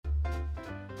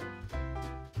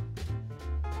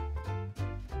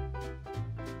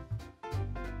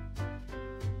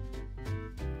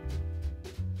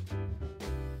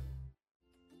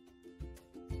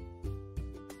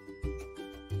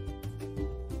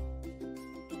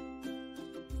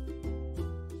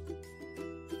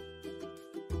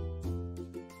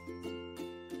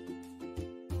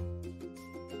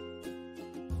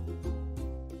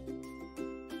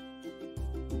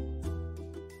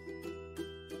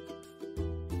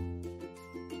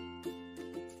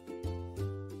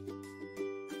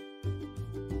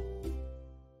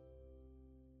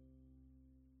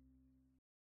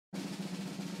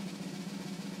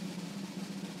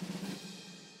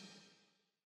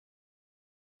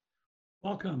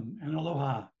Welcome and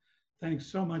aloha. Thanks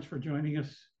so much for joining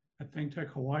us at ThinkTech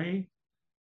Hawaii,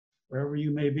 wherever you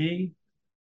may be.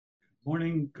 Good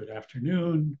morning, good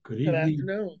afternoon, good Good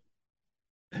evening.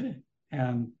 afternoon.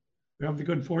 And we have the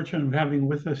good fortune of having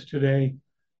with us today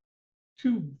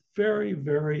two very,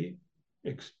 very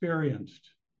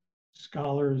experienced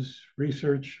scholars,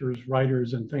 researchers,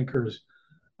 writers, and thinkers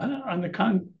on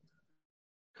the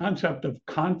concept of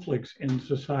conflicts in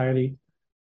society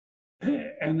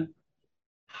and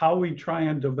how we try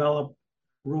and develop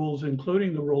rules,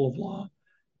 including the rule of law,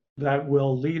 that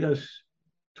will lead us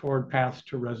toward paths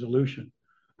to resolution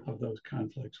of those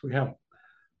conflicts. We have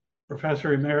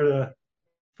Professor Emerita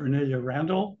Vernilya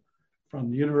Randall from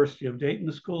the University of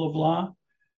Dayton School of Law,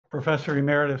 Professor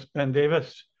Emeritus Ben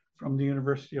Davis from the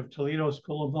University of Toledo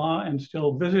School of Law, and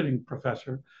still visiting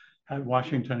professor at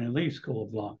Washington and Lee School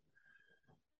of Law.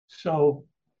 So,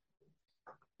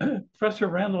 Professor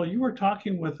Randall, you were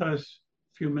talking with us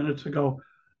a few minutes ago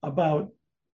about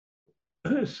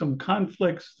some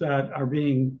conflicts that are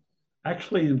being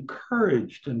actually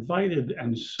encouraged, invited,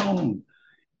 and sown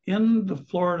in the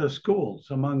Florida schools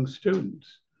among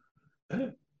students.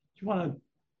 Do you want to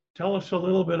tell us a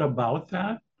little bit about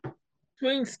that?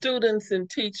 Between students and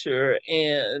teacher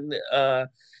and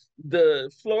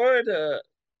the Florida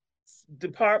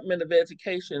Department of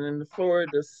Education and the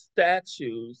Florida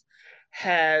statutes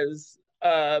has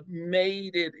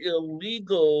made it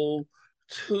illegal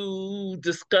to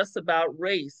discuss about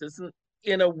race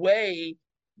in a way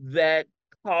that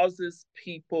causes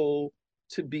people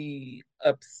to be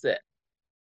upset.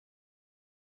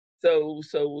 So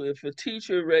if a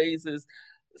teacher raises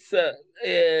so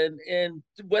and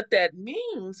what that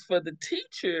means for the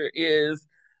teacher is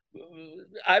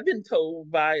I've been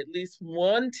told by at least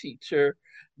one teacher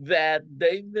that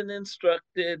they've been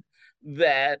instructed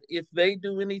that if they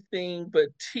do anything but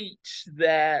teach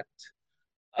that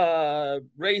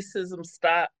racism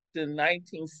stopped in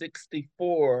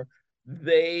 1964,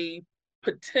 they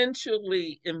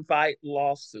potentially invite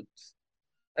lawsuits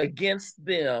against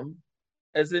them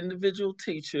as individual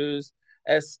teachers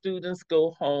as students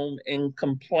go home and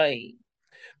complain.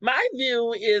 My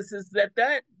view is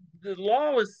that the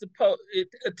law is supposed it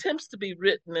attempts to be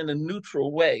written in a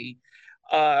neutral way,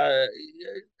 uh,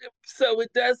 so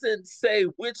it doesn't say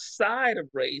which side of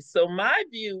race. So my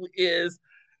view is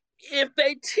if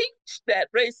they teach that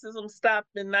racism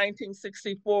stopped in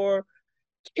 1964,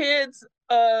 kids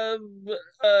of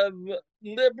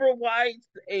liberal whites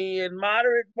and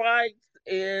moderate whites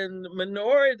and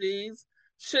minorities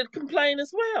should complain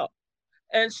as well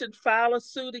and should file a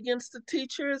suit against the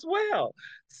teacher as well,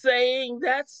 saying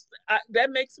that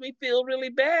makes me feel really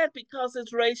bad because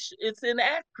it's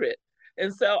inaccurate,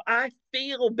 and so I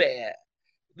feel bad.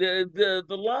 The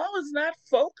law is not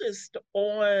focused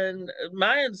on.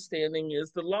 My understanding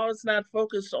is the law is not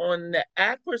focused on the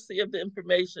accuracy of the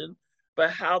information,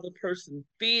 but how the person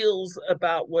feels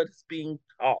about what's being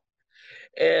taught.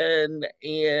 And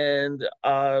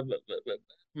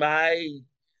my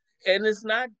and it's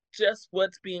not just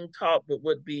what's being taught, but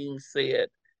what's being said.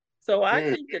 So I Mm.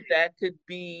 think that could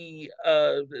be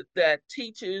that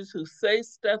teachers who say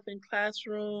stuff in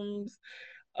classrooms,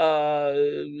 uh,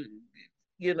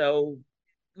 you know,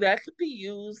 that could be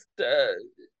used.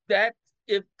 That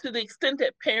if to the extent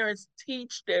that parents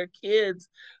teach their kids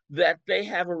that they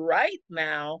have a right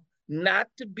now not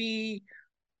to be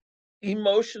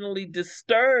emotionally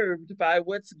disturbed by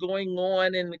what's going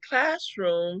on in the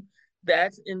classroom,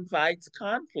 that invites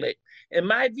conflict. And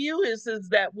my view is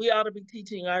that we ought to be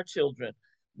teaching our children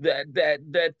that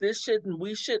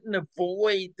we shouldn't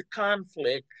avoid the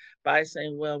conflict by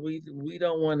saying, well, we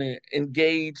don't want to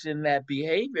engage in that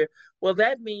behavior. Well,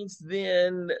 that means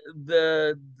then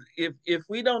the if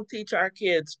we don't teach our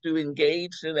kids to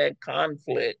engage in that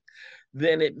conflict,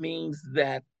 then it means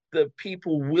that the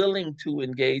people willing to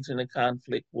engage in a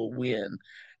conflict will win.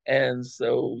 And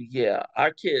so, yeah,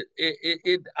 our kid,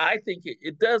 I think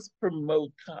it does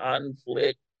promote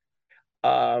conflict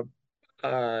uh,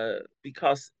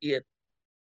 because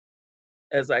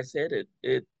as I said,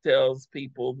 it tells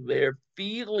people their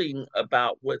feeling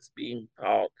about what's being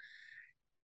taught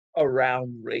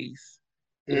around race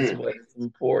is Mm. what's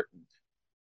important.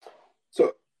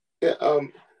 So, yeah,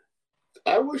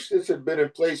 I wish this had been in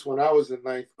place when I was in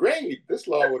ninth grade. This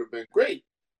law would have been great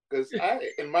because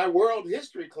in my world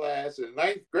history class in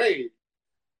ninth grade,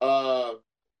 uh,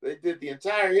 they did the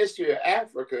entire history of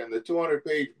Africa in the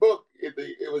 200-page book.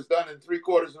 It was done in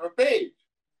three-quarters of a page.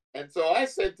 And so I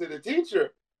said to the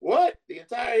teacher, what? The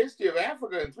entire history of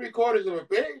Africa in three-quarters of a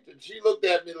page? And she looked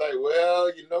at me like,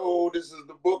 well, this is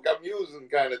the book I'm using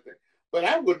kind of thing. but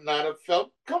I would not have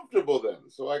felt comfortable then.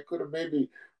 So I could have maybe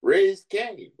raised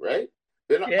Cain, right?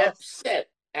 Been Yes. upset.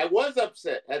 I was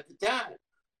upset at the time.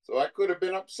 So I could have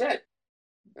been upset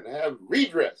and have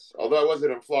redress, although I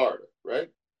wasn't in Florida,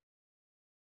 right?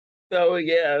 So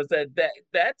yeah,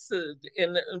 that's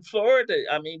in Florida.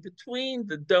 I mean, between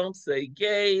the "Don't Say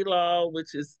Gay" law,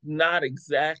 which is not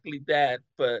exactly that,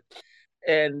 but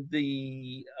and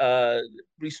the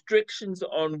restrictions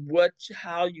on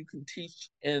how you can teach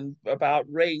and about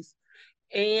race,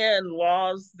 and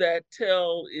laws that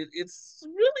tell it's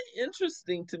really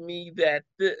interesting to me that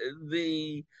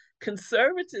the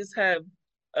conservatives have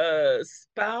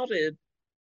spouted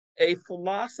a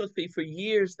philosophy for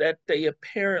years that they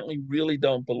apparently really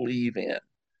don't believe in.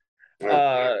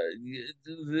 Right.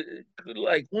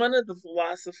 Like one of the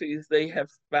philosophies they have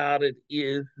spouted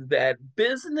is that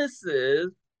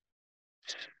businesses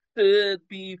should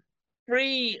be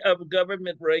free of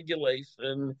government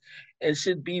regulation and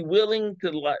should be willing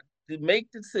to make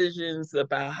decisions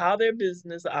about how their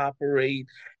business operate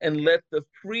and let the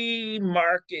free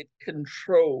market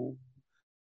control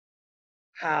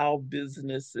how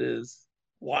businesses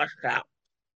wash out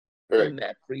Right. in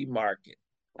that free market.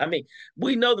 I mean,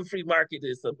 we know the free market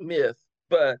is a myth,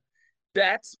 but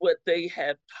that's what they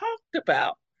have talked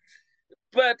about.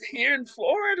 But here in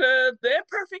Florida, they're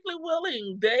perfectly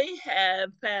willing. They have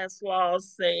passed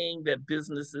laws saying that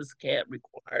businesses can't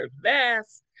require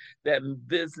masks, that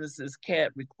businesses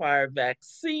can't require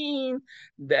vaccine,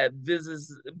 that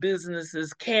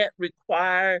businesses can't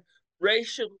require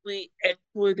racially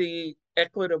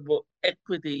equitable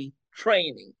equity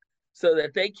training, so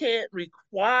that they can't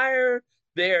require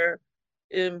their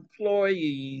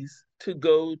employees to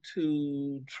go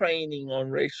to training on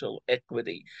racial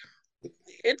equity.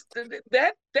 It's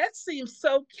that seems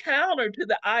so counter to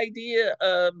the idea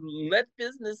of let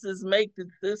businesses make the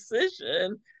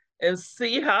decision and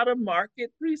see how the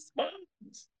market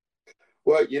responds.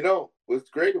 Well,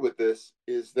 what's great with this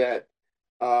is that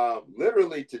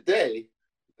literally today,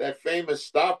 that famous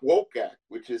Stop Woke Act,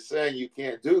 which is saying you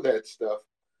can't do that stuff,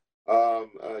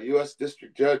 a U.S.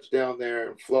 District Judge down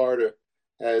there in Florida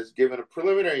has given a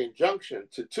preliminary injunction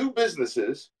to two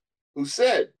businesses who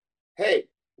said, hey,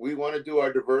 we want to do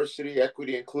our diversity,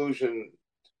 equity, inclusion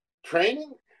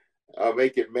training,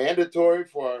 make it mandatory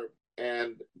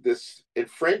and this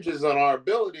infringes on our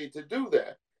ability to do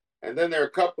that. And then there are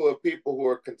a couple of people who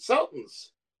are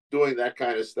consultants doing that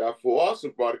kind of stuff who also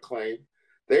brought a claim.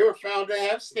 They were found to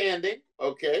have standing,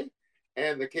 okay,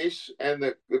 and the case and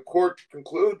the court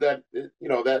conclude that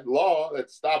that law,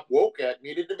 that Stop Woke Act,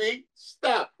 needed to be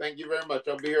stopped. Thank you very much.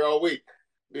 I'll be here all week.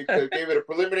 Because gave it a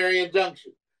preliminary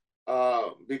injunction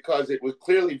because it was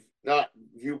clearly not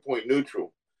viewpoint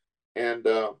neutral, and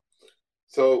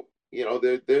so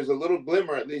there's a little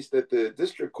glimmer, at least at the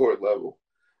district court level.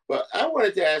 But I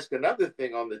wanted to ask another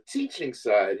thing on the teaching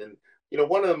side, and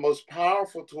one of the most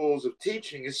powerful tools of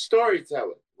teaching is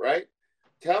storytelling, right?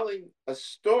 Telling a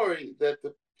story that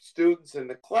the students in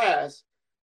the class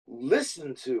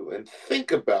listen to and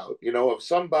think about, of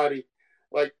somebody.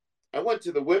 Like I went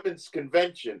to the women's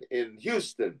convention in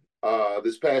Houston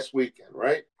this past weekend,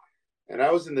 right? And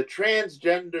I was in the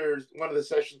transgenders, one of the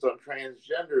sessions on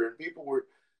transgender, and people were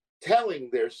telling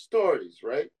their stories,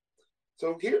 right?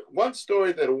 So here, one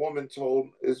story that a woman told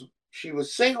is she was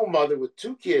a single mother with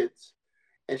two kids,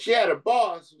 and she had a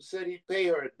boss who said he'd pay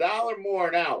her $1 more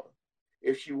an hour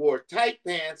if she wore tight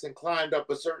pants and climbed up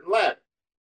a certain ladder.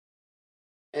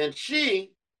 And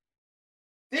she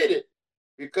did it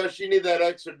because she needed that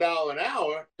extra $1 an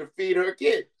hour to feed her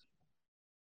kids.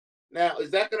 Now,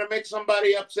 is that going to make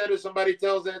somebody upset if somebody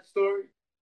tells that story?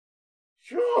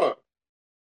 Sure.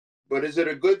 But is it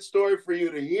a good story for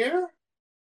you to hear?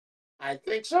 I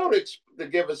think so, to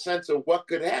give a sense of what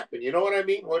could happen. You know what I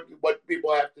mean? What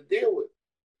people have to deal with.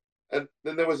 And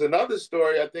then there was another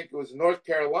story, I think it was North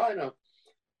Carolina.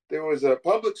 There was a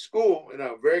public school in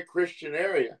a very Christian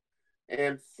area,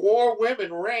 and 4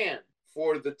 women ran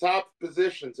for the top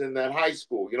positions in that high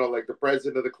school, like the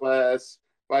president of the class,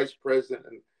 vice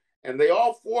president, and they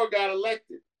all 4 got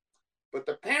elected. But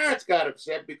the parents got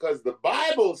upset because the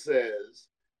Bible says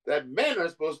that men are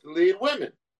supposed to lead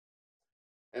women.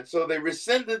 And so they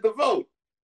rescinded the vote.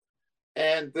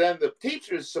 And then the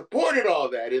teachers supported all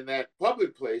that in that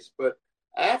public place. But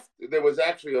after, there was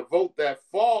actually a vote that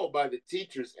fall by the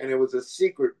teachers, and it was a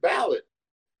secret ballot.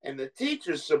 And the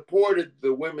teachers supported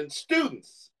the women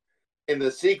students in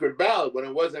the secret ballot when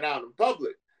it wasn't out in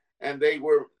public. And they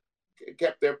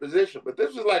kept their position. But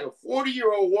this was like a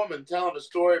 40-year-old woman telling a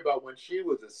story about when she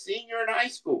was a senior in high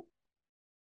school.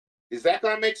 Is that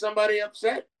going to make somebody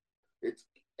upset?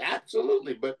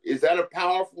 Absolutely. But is that a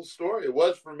powerful story? It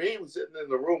was for me. I was sitting in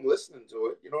the room listening to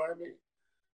it. You know what I mean?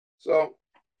 So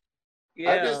I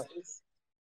Yeah. just,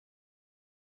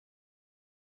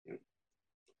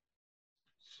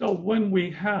 So when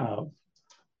we have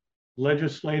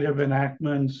legislative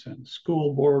enactments and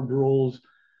school board rules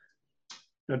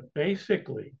that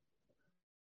basically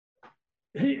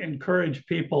encourage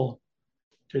people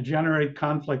to generate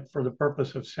conflict for the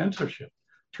purpose of censorship,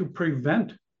 to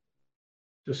prevent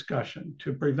discussion,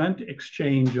 to prevent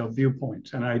exchange of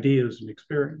viewpoints and ideas and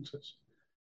experiences.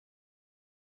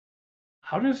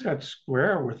 How does that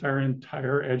square with our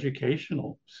entire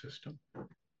educational system?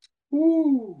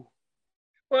 ooh.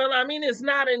 Well, I mean, it's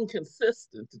not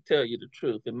inconsistent, to tell you the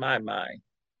truth, in my mind.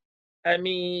 I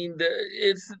mean,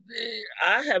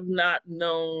 I have not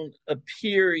known a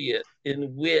period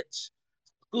in which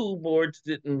school boards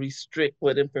didn't restrict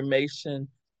what information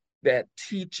that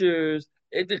teachers.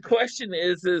 The question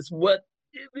is what,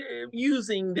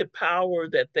 using the power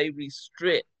that they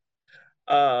restrict,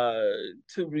 uh,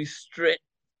 to restrict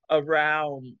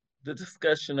around the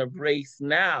discussion of race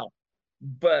now,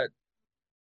 but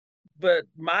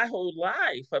my whole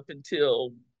life up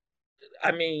until,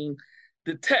 I mean,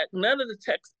 none of the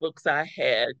textbooks I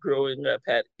had growing up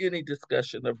had any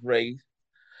discussion of race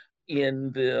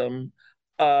in them.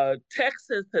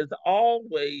 Texas has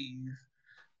always,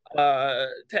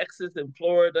 Texas and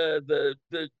Florida,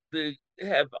 the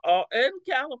have all, and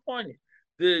California,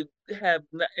 the have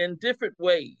in different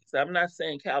ways. I'm not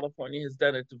saying California has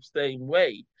done it the same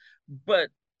way, but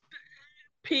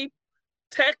people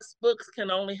textbooks can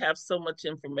only have so much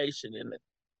information in it.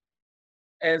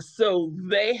 And so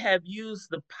they have used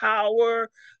the power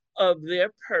of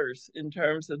their purse in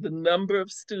terms of the number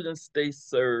of students they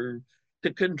serve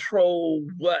to control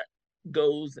what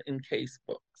goes in case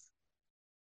books.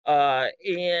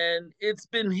 And it's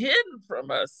been hidden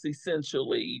from us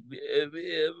essentially.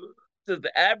 So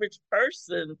the average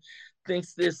person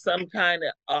thinks there's some kind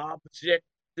of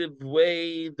objective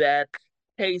way that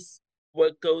case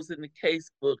what goes in the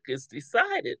case book is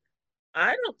decided.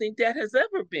 I don't think that has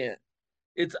ever been.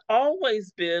 It's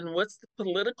always been what's the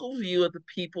political view of the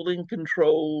people in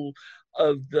control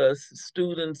of the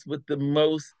students with the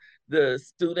most, the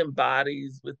student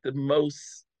bodies with the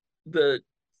most, the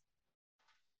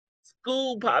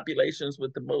school populations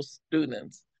with the most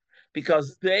students,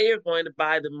 because they are going to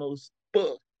buy the most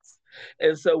books.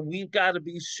 And so we've got to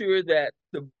be sure that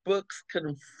the books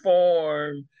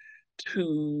conform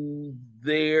to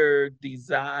their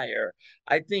desire.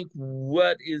 I think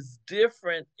what is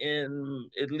different, in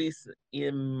at least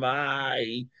in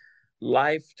my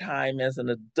lifetime as an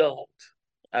adult,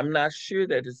 I'm not sure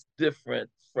that it's different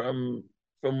from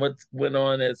what went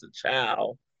on as a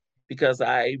child, because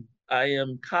I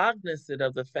am cognizant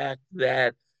of the fact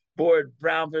that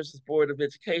Brown versus Board of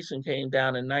Education came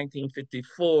down in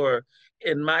 1954,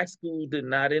 and my school did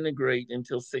not integrate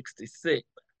until 66,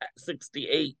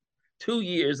 68, 2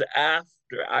 years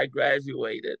after I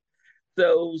graduated.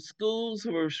 So schools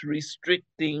were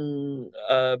restricting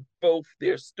both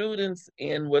their students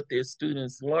and what their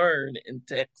students learn in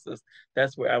Texas.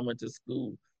 That's where I went to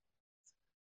school.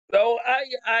 So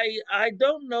I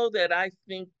don't know that I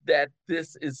think that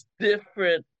this is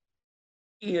different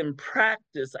in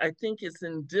practice. I think it's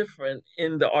indifferent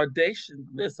in the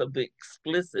audaciousness of the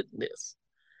explicitness.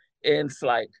 And it's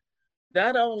like,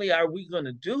 not only are we going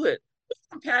to do it, we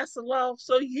can pass a law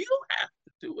so you have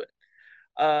to do it.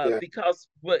 Yeah. Because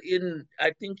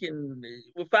I think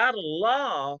without a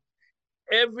law,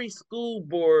 every school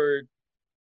board,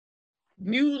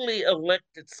 newly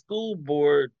elected school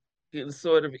board, can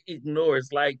sort of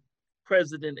ignores, like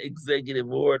president executive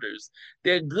orders.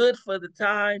 They're good for the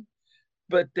time,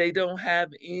 but they don't have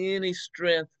any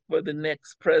strength for the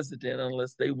next president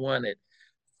unless they want it.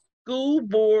 School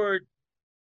board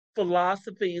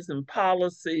philosophies and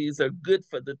policies are good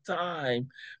for the time,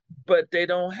 but they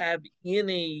don't have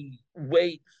any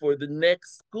weight for the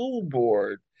next school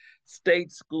board,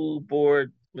 state school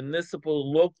board,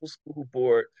 municipal, local school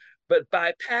board. But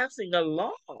by passing a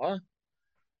law,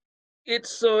 it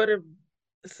sort of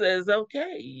says,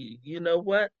 okay, you know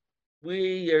what?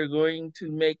 We are going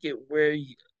to make it where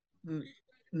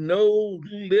no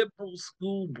liberal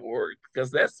school board,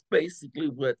 because that's basically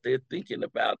what they're thinking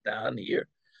about down here.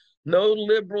 No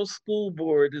liberal school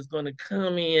board is going to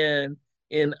come in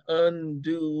and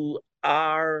undo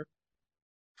our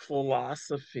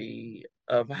philosophy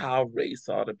of how race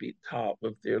ought to be taught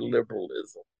with their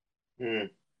liberalism. Hmm.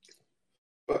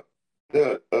 But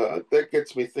that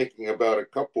gets me thinking about a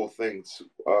couple of things.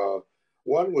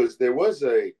 One was there was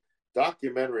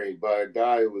documentary by a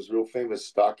guy who was a real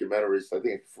famous documentarist, I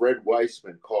think Fred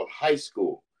Weissman, called High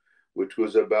School, which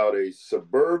was about a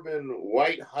suburban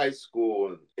white high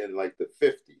school in like the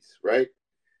 50s, right?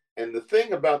 And the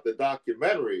thing about the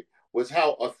documentary was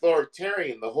how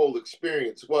authoritarian the whole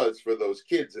experience was for those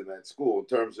kids in that school in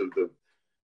terms of the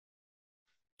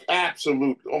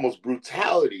absolute almost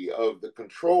brutality of the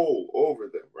control over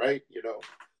them, right? You know,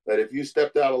 that if you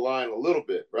stepped out of line a little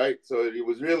bit, right? So it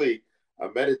was really a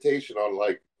meditation on,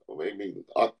 like, I mean,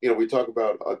 you know, we talk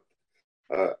about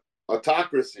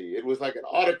autocracy. It was like an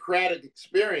autocratic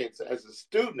experience as a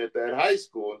student at that high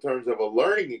school in terms of a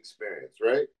learning experience,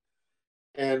 right?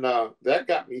 And that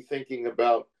got me thinking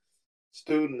about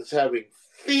students having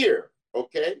fear,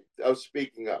 okay, of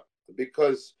speaking up.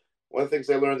 Because one of the things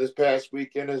I learned this past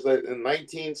weekend is that in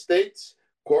 19 states,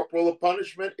 corporal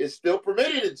punishment is still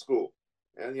permitted in school.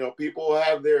 And, you know, people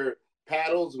have their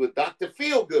paddles with Dr.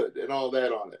 Feelgood and all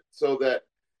that on it. So that,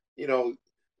 you know,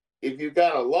 if you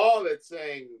got a law that's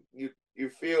saying you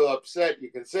feel upset,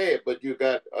 you can say it, but you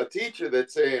got a teacher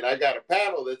that's saying, I got a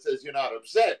paddle that says you're not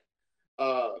upset.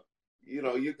 You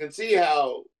know, you can see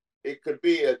how it could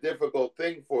be a difficult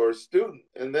thing for a student,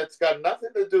 and that's got nothing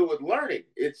to do with learning.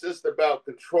 It's just about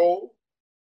control.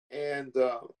 And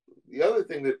the other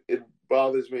thing that it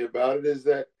bothers me about it is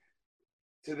that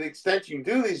to the extent you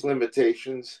do these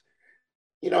limitations,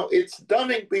 you know, it's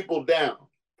dumbing people down.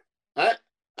 I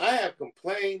have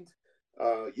complained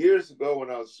years ago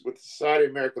when I was with the Society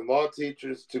of American Law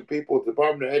Teachers to people at the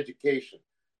Department of Education.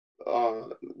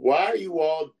 Why are you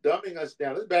all dumbing us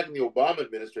down? This is back in the Obama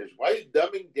administration. Why are you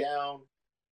dumbing down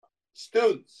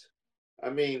students?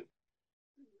 I mean,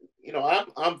 you know,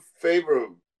 I'm favor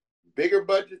of bigger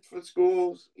budgets for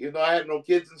schools. You know, I have no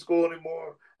kids in school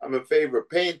anymore. I'm in favor of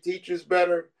paying teachers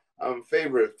better. I'm in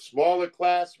favor of smaller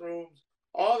classrooms.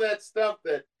 All that stuff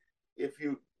that if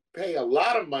you pay a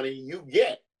lot of money, you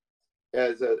get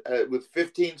with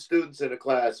 15 students in a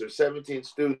class or 17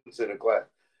 students in a class.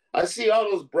 I see all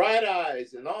those bright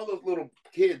eyes and all those little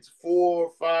kids,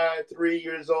 4, 5, 3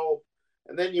 years old.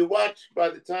 And then you watch by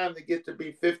the time they get to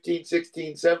be 15,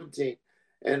 16, 17,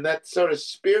 and that sort of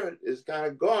spirit is kind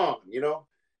of gone, you know?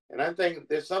 And I think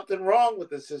there's something wrong with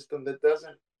the system that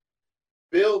doesn't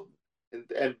build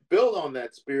and build on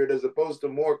that spirit as opposed to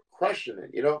more crushing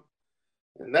it, you know?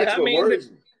 And that's what worries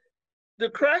me. The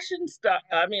crushing stuff,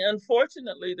 I mean,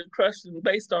 unfortunately, the crushing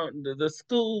based on the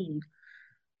school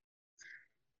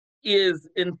is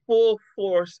in full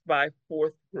force by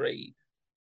fourth grade.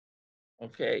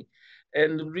 Okay.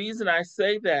 And the reason I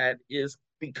say that is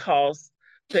because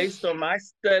based on my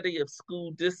study of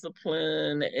school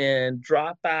discipline and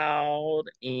dropout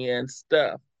and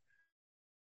stuff,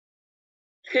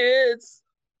 kids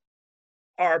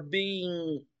are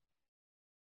being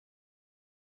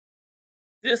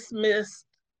dismissed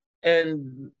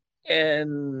and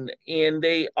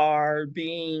they are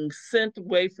being sent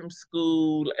away from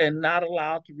school and not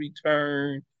allowed to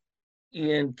return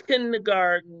in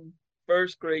kindergarten,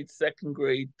 first grade, second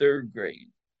grade, third grade.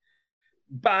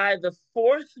 By the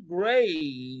fourth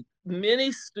grade,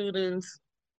 many students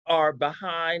are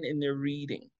behind in their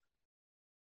reading.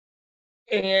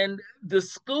 And the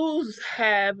schools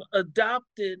have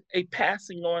adopted a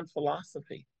passing on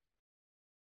philosophy.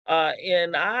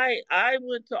 And I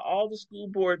went to all the school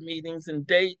board meetings in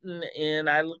Dayton, and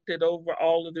I looked at over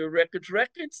all of their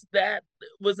records that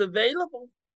was available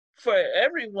for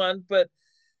everyone. But,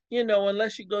 you know,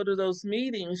 unless you go to those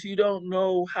meetings, you don't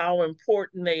know how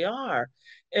important they are.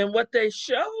 And what they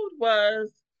showed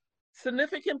was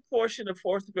significant portion of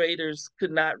fourth graders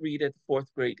could not read at the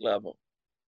fourth grade level.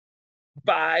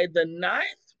 By the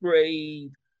ninth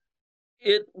grade,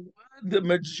 the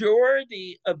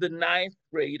majority of the ninth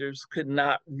graders could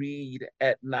not read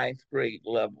at ninth grade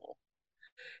level.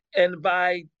 And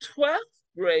by 12th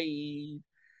grade,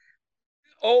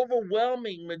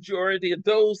 overwhelming majority of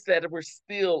those that were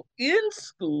still in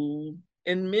school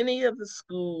in many of the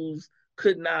schools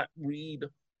could not read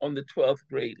on the 12th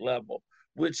grade level,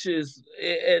 which is,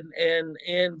 and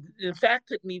in fact,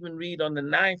 couldn't even read on the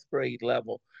ninth grade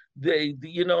level.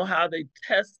 You know how they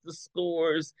test the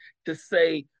scores to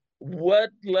say what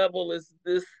level is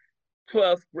this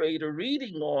 12th grader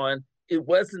reading on? It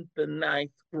wasn't the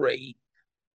ninth grade.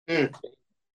 Mm.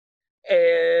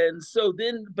 And so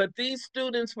then, but these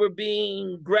students were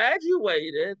being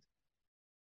graduated,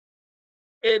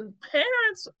 and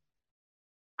parents,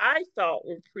 I thought,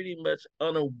 were pretty much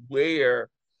unaware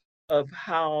of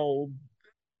how,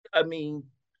 I mean,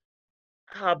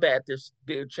 how bad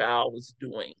their child was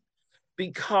doing,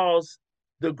 because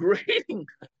the grading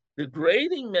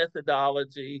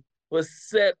methodology was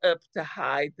set up to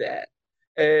hide that.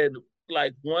 And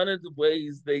like one of the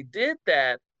ways they did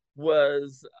that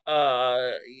was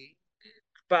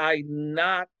by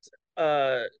not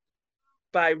uh,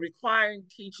 by requiring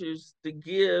teachers to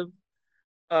give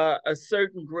a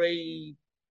certain grade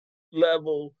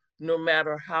level no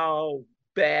matter how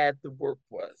bad the work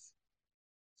was.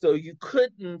 So you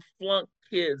couldn't flunk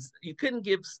kids, you couldn't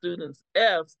give students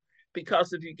F's,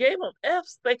 because if you gave them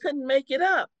F's, they couldn't make it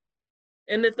up.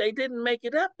 And if they didn't make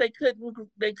it up, they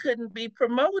couldn't be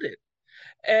promoted.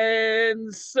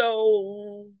 And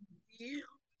so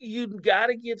you got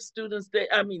to give students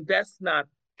I mean, that's not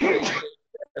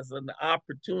as an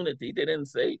opportunity. They didn't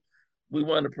say we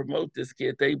want to promote this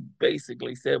kid. They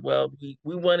basically said, well,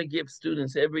 we want to give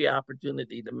students every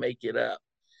opportunity to make it up.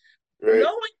 Right.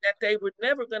 Knowing that they were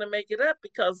never going to make it up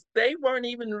because they weren't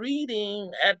even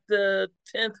reading at the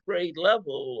 10th grade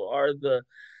level or the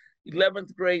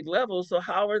 11th grade level. So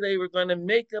how are they were going to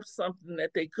make up something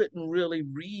that they couldn't really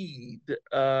read?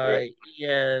 Right.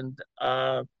 And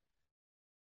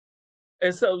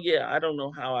so, yeah, I don't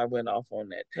know how I went off on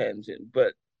that tangent,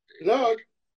 but no,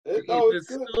 the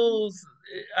schools,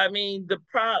 I mean, the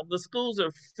schools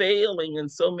are failing in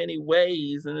so many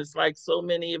ways. And it's like so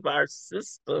many of our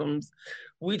systems,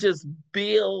 we just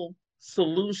build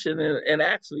solution. And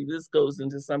actually, this goes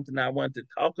into something I want to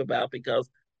talk about because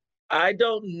I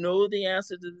don't know the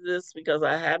answer to this because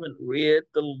I haven't read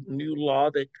the new law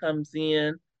that comes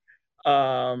in.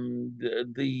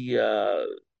 The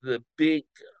big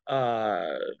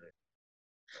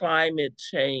climate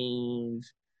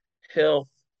change health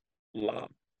law.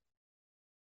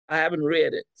 I haven't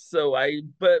read it.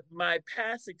 But my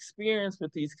past experience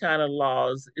with these kind of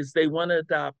laws is they want to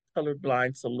adopt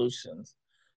colorblind solutions,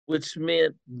 which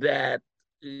meant that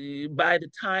by the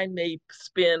time they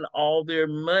spend all their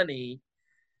money,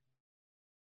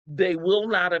 they will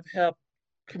not have helped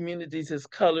communities as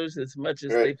colors as much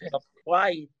as they've helped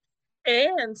white.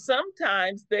 And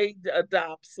sometimes they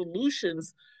adopt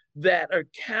solutions that are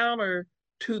counter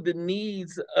to the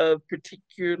needs of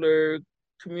particular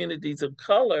communities of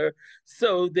color,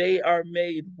 so they are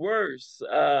made worse.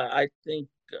 I think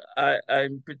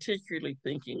I'm particularly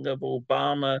thinking of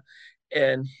Obama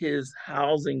and his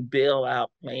housing bailout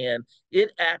plan.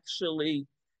 It actually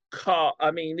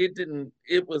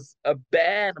it was a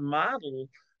bad model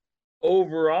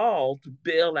overall to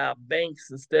bail out banks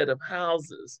instead of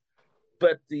houses.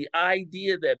 But the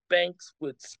idea that banks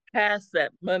would pass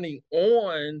that money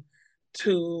on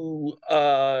to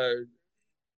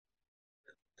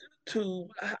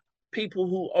people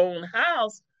who own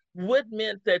house would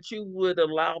meant that you would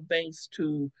allow banks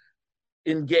to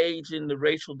engage in the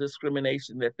racial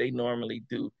discrimination that they normally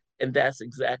do, and that's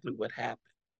exactly what happened.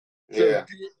 Yeah.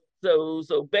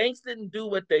 So banks didn't do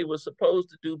what they were supposed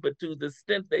to do, but to the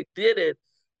extent they did it,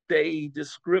 they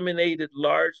discriminated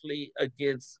largely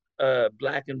against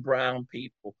Black and brown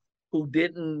people who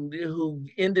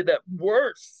ended up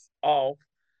worse off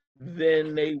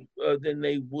than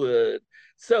they would.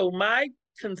 So my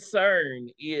concern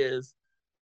is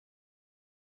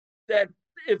that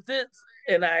if this,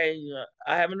 and I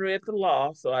haven't read the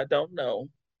law, so I don't know,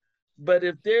 but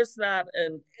if there's not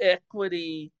an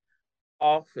equity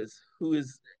office who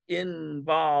is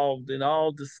involved in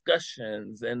all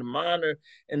discussions and monitor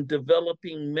and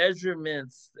developing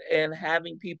measurements and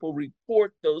having people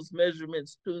report those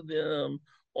measurements to them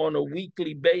on a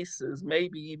weekly basis,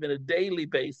 maybe even a daily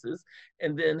basis,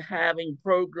 and then having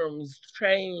programs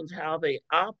change how they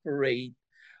operate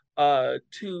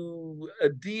to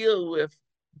deal with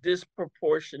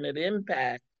disproportionate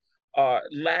impact or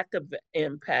lack of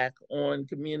impact on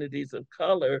communities of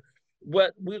color.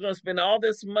 What we're going to spend all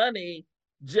this money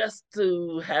just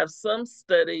to have some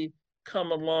study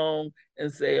come along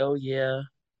and say, oh yeah,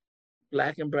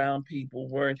 Black and brown people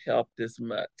weren't helped as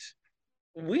much.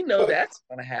 We know that's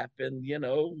going to happen, you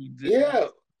know. Yeah.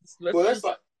 Let's just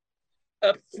like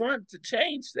up front to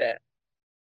change that.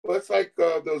 Well, it's like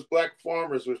those Black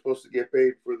farmers were supposed to get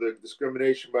paid for the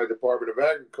discrimination by the Department of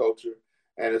Agriculture,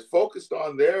 and it's focused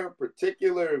on their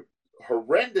particular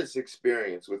horrendous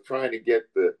experience with trying to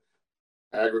get the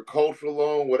agricultural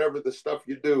loan, whatever the stuff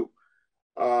you do.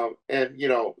 And, you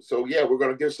know, so yeah, we're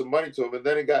going to give some money to them. And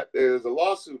then there's a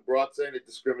lawsuit brought saying it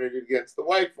discriminated against the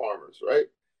white farmers, right?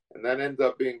 And that ends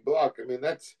up being blocked. I mean,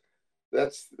 that's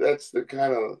the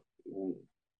kind of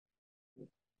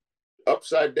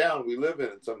upside down we live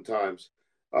in sometimes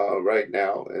right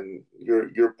now. And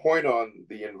your point on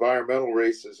the environmental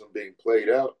racism being played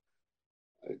out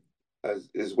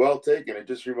is well taken. It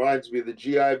just reminds me of the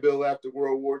GI Bill after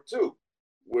World War II,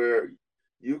 where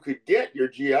you could get your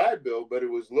GI Bill, but it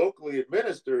was locally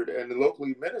administered, and the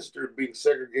locally administered being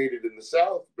segregated in the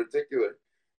South in particular,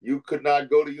 you could not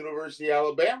go to University of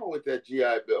Alabama with that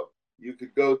GI Bill. You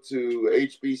could go to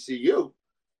HBCU,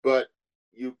 but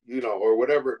you know, or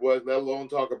whatever it was, let alone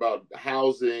talk about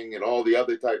housing and all the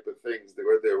other type of things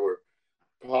where there were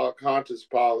conscious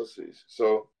policies.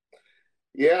 So,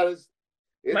 yeah, it's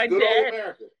My good old dad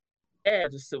America.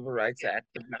 had the Civil Rights Act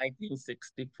of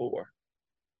 1964.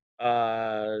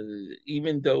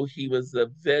 Even though he was a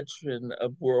veteran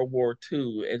of World War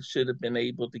II and should have been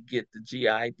able to get the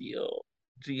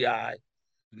GI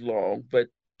long, but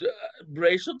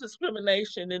racial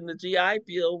discrimination in the GI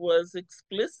Bill was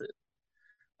explicit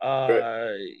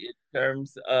in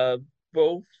terms of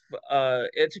both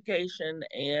education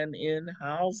and in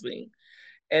housing.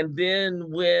 And then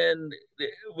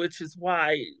which is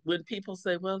why when people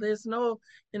say, well, there's no,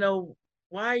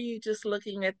 why are you just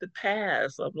looking at the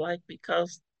past? I'm like,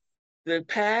 because the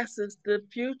past is the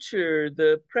future,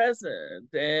 the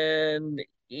present, and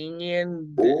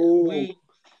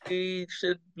we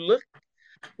should look,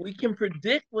 we can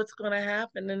predict what's going to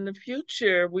happen in the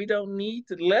future. We don't need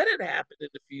to let it happen in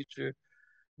the future.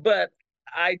 But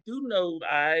I do know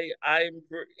I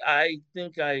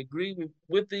think I agree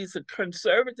with these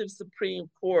conservative Supreme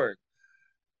Court.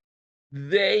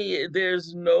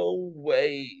 There's no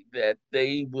way that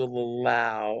they will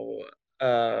allow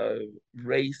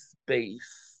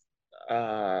race-based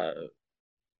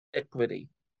equity.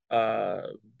 They're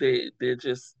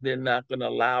not going to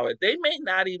allow it. They may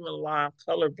not even allow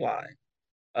colorblind,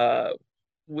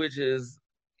 which is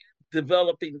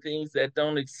developing things that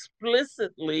don't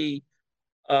explicitly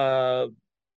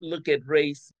look at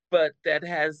race, but that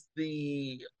has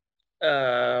the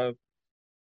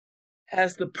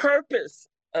purpose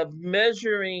of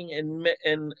measuring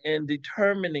and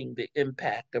determining the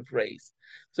impact of race,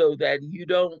 so that you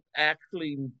don't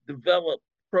actually develop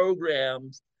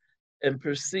programs and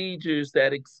procedures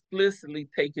that explicitly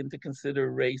take into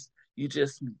consider race. You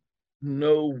just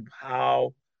know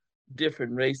how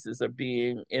different races are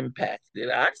being impacted.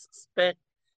 I suspect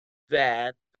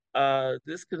that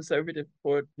this conservative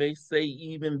court may say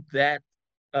even that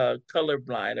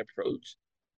colorblind approach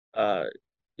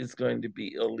is going to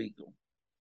be illegal.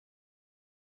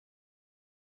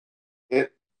 And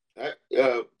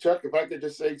Chuck, if I could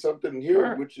just say something here,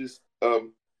 Sure. which is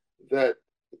that,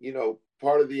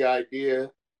 part of the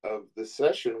idea of the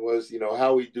session was,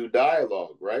 how we do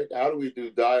dialogue, right? How do we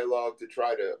do dialogue to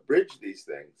try to bridge these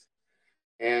things?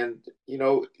 And,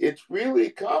 it's really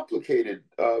complicated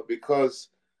because,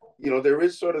 there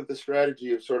is sort of the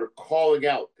strategy of sort of calling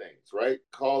out things, right?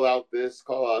 Call out this,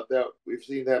 call out that. We've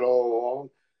seen that all along.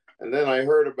 And then I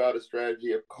heard about a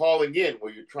strategy of calling in,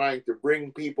 where you're trying to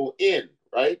bring people in,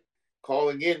 right?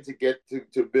 Calling in to get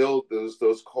to build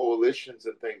those coalitions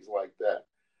and things like that.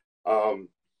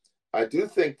 I do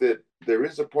think that there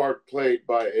is a part played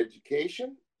by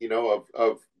education,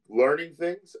 of learning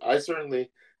things. I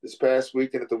certainly, this past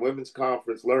weekend at the Women's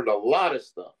Conference, learned a lot of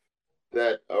stuff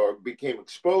or became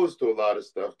exposed to a lot of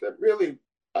stuff that really,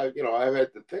 I've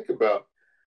had to think about.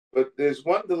 But there's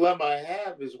one dilemma I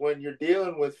have, is when you're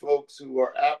dealing with folks who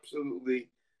are absolutely,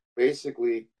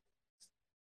 basically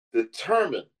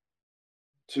determined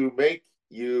to make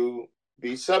you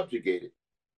be subjugated.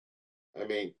 I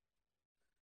mean,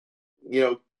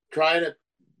 trying to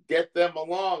get them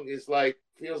along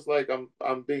feels like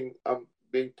I'm being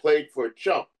played for a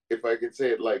chump, if I could say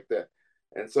it like that.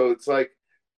 And so it's like,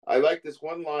 I like this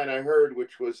one line I heard,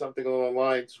 which was something along the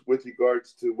lines with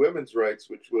regards to women's rights,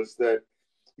 which was that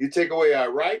you take away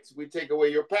our rights, we take away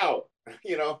your power.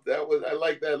 I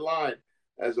like that line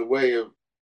as a way of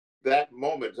that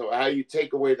moment. So how you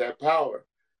take away that power.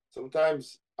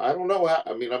 Sometimes, I don't know how,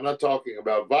 I'm not talking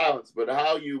about violence, but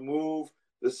how you move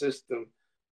the system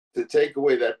to take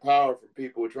away that power from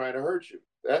people who are trying to hurt you.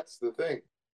 That's the thing.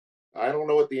 I don't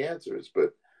know what the answer is,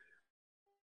 but.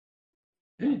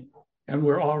 And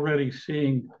we're already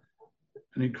seeing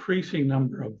an increasing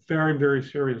number of very, very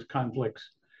serious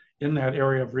conflicts in that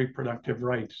area of reproductive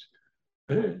rights.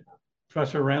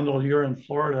 Professor Randall, you're in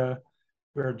Florida,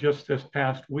 where just this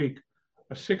past week,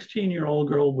 a 16-year-old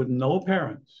girl with no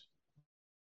parents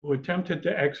who attempted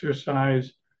to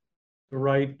exercise the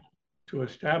right to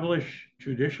establish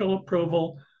judicial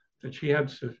approval that she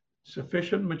had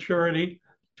sufficient maturity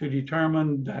to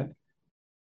determine that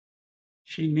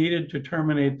she needed to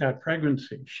terminate that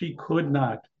pregnancy. She could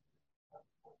not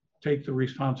take the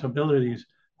responsibilities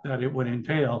that it would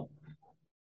entail.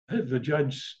 The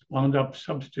judge wound up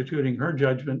substituting her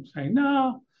judgment, saying,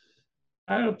 no,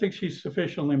 I don't think she's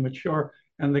sufficiently mature.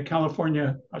 And the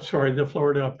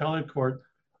Florida Appellate Court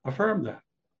affirmed that.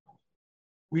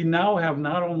 we now have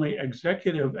not only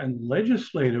executive and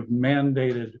legislative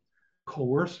mandated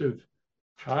coercive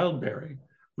childbearing,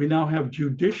 we now have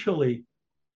judicially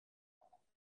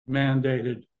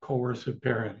mandated coercive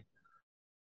parenting.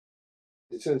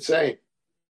 It's insane.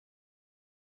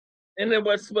 And then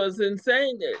what's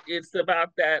insane, it's about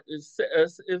that is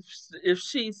if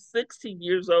she's 16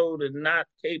 years old and not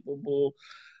capable,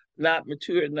 not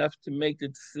mature enough to make the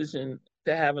decision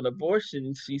to have an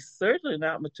abortion, she's certainly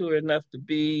not mature enough to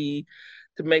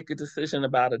make a decision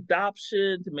about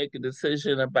adoption, to make a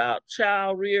decision about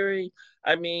child rearing.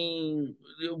 I mean,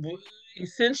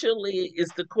 essentially, is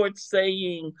the court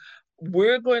saying,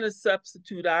 we're going to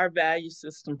substitute our value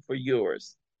system for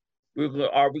yours?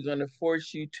 Are we going to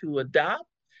force you to adopt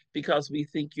because we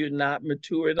think you're not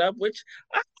mature enough? Which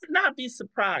I would not be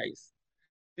surprised,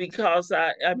 because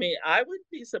I mean, I would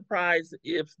be surprised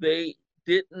if they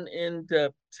didn't end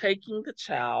up taking the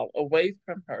child away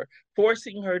from her,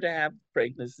 forcing her to have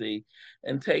pregnancy,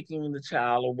 and taking the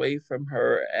child away from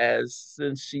her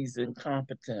since she's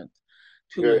incompetent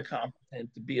to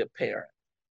be a parent.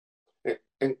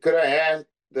 And could I add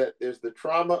that there's the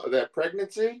trauma of that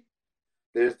pregnancy,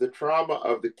 there's the trauma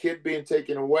of the kid being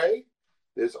taken away.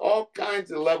 There's all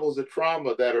kinds of levels of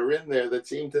trauma that are in there that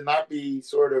seem to not be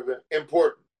sort of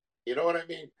important. You know what I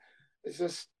mean? It's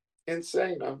just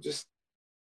insane. I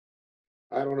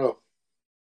don't know.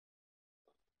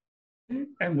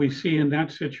 And we see in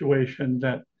that situation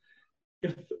that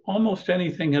if almost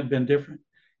anything had been different,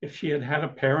 if she had had a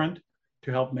parent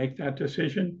to help make that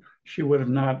decision, she would have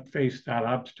not faced that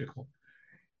obstacle.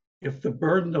 If the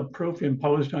burden of proof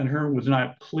imposed on her was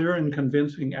not clear and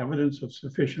convincing evidence of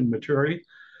sufficient maturity,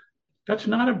 that's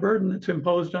not a burden that's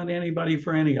imposed on anybody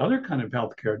for any other kind of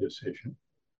healthcare decision.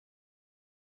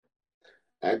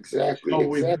 Exactly.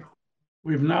 So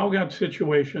we've now got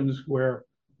situations where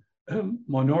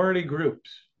minority groups,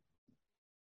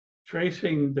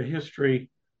 tracing the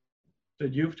history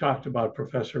that you've talked about,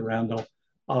 Professor Randall,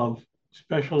 of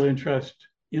special interest,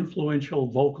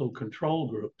 influential vocal control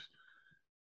groups,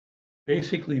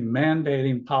 basically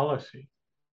mandating policy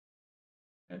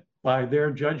by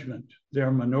their judgment, their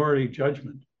minority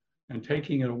judgment, and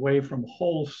taking it away from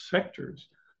whole sectors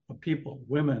of people,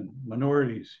 women,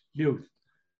 minorities, youth,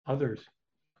 others.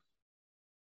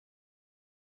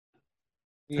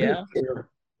 Yeah.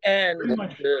 And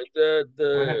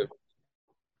the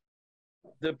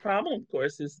problem, of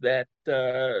course, is that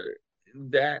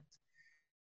that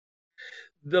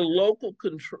the local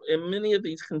control in many of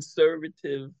these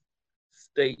conservative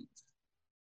states,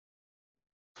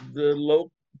 the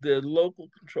local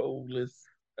control is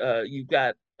you've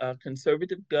got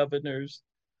conservative governors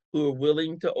who are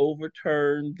willing to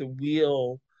overturn the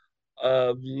will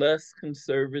of less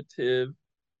conservative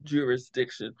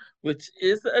jurisdiction, which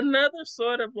is another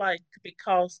sort of like,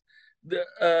 because the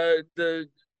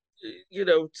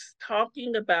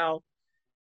talking about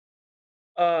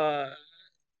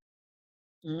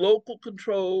local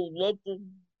control, local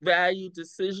value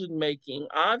decision making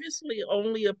obviously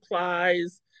only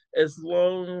applies as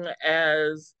long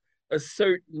as a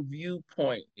certain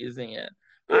viewpoint is in.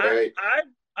 Right.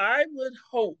 I would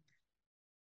hope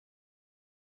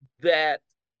that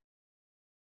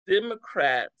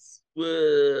Democrats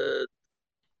would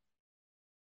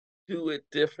do it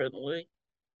differently.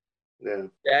 Yeah.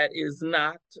 That is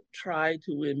not try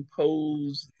to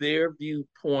impose their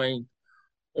viewpoint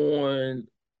on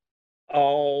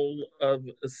all of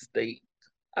a state.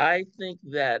 I think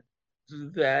that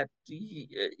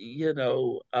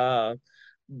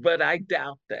but I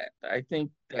doubt that. I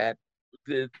think that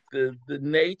the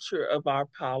nature of our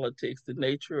politics, the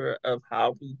nature of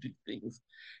how we do things,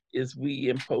 is we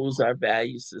impose our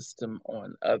value system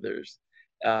on others,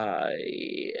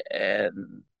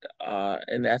 and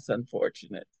that's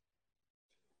unfortunate.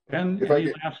 Ben,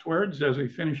 any last words as we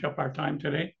finish up our time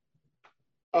today?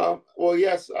 Well,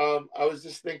 yes. I was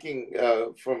just thinking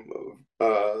from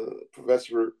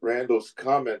Professor Randall's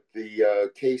comment,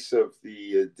 the case of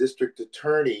the district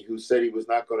attorney who said he was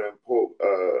not going to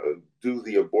do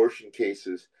the abortion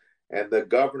cases, and the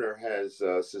governor has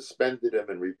suspended him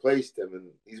and replaced him,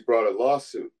 and he's brought a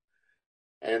lawsuit.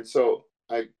 And so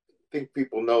I think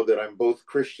people know that I'm both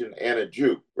Christian and a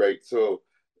Jew, right? So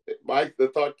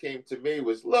the thought came to me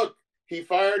was, look, he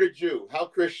fired a Jew. How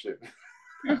Christian?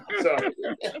 Sorry.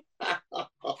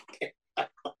 Okay.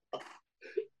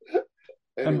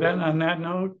 Anyway. And then on that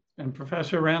note, and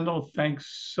Professor Randall,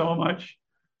 thanks so much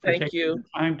for taking the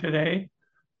time today.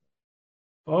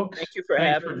 Folks, thank you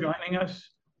for joining us.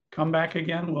 Come back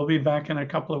again. We'll be back in a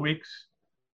couple of weeks.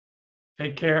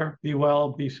 Take care. Be well.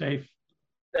 Be safe.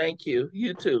 Thank you.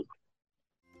 You too.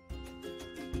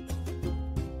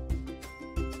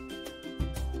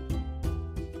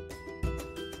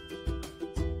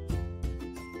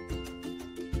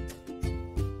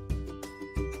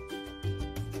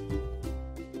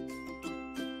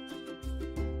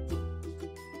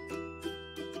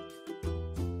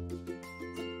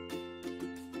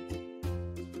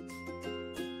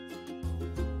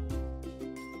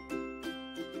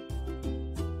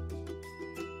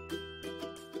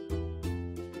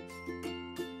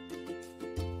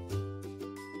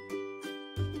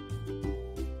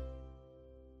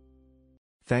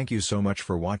 Thank you so much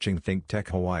for watching Think Tech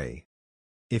Hawaii.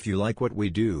 If you like what we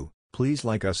do, please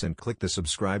like us and click the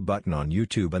subscribe button on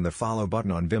YouTube and the follow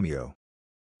button on Vimeo.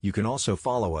 You can also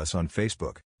follow us on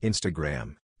Facebook,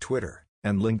 Instagram, Twitter,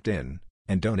 and LinkedIn,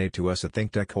 and donate to us at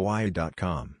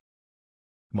thinktechhawaii.com.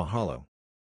 Mahalo.